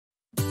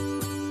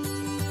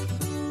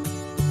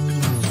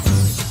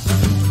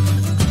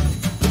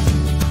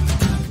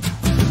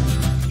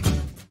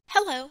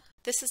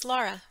this is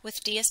Laura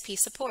with DSP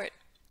Support.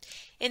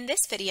 In this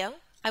video,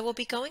 I will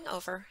be going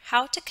over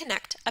how to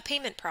connect a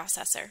payment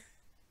processor.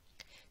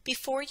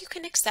 Before you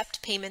can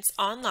accept payments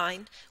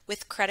online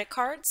with credit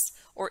cards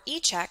or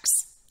e-checks,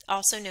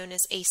 also known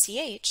as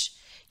ACH,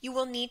 you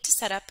will need to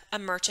set up a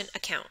merchant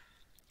account.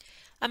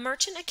 A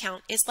merchant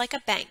account is like a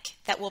bank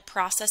that will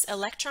process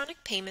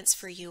electronic payments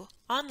for you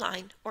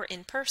online or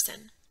in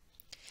person.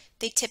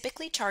 They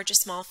typically charge a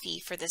small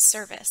fee for this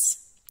service.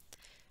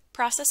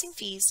 Processing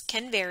fees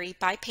can vary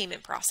by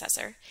payment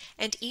processor,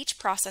 and each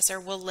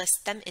processor will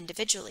list them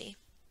individually.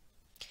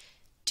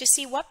 To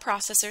see what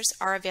processors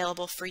are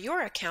available for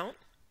your account,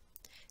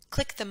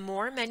 click the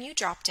More menu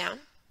dropdown,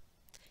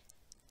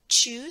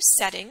 choose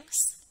Settings,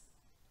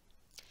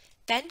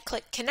 then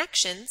click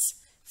Connections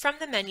from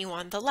the menu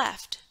on the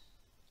left.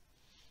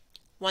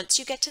 Once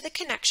you get to the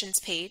Connections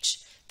page,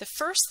 the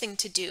first thing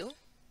to do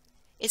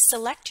is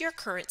select your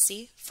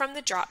currency from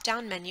the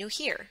drop-down menu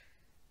here.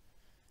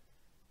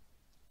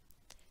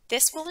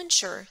 This will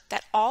ensure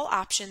that all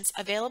options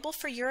available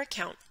for your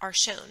account are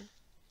shown.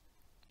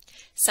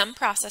 Some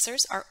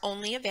processors are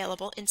only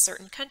available in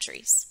certain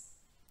countries.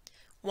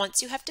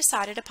 Once you have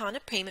decided upon a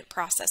payment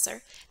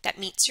processor that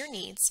meets your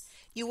needs,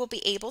 you will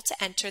be able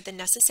to enter the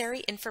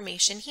necessary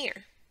information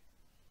here.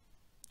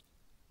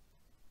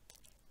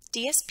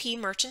 DSP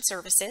Merchant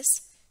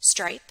Services,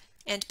 Stripe,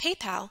 and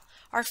PayPal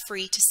are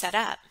free to set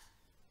up.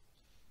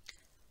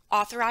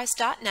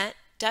 Authorize.net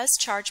does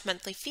charge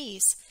monthly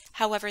fees.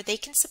 However, they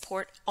can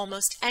support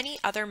almost any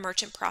other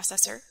merchant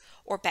processor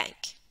or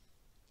bank.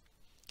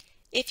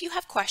 If you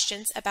have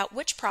questions about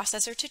which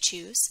processor to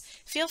choose,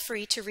 feel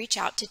free to reach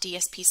out to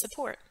DSP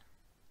Support.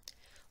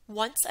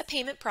 Once a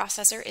payment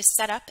processor is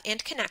set up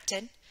and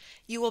connected,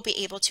 you will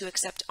be able to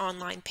accept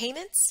online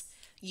payments,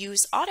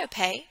 use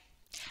autopay,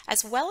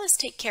 as well as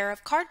take care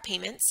of card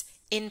payments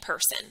in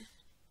person.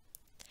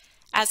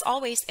 As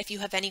always, if you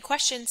have any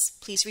questions,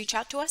 please reach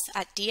out to us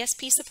at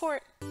DSP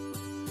Support.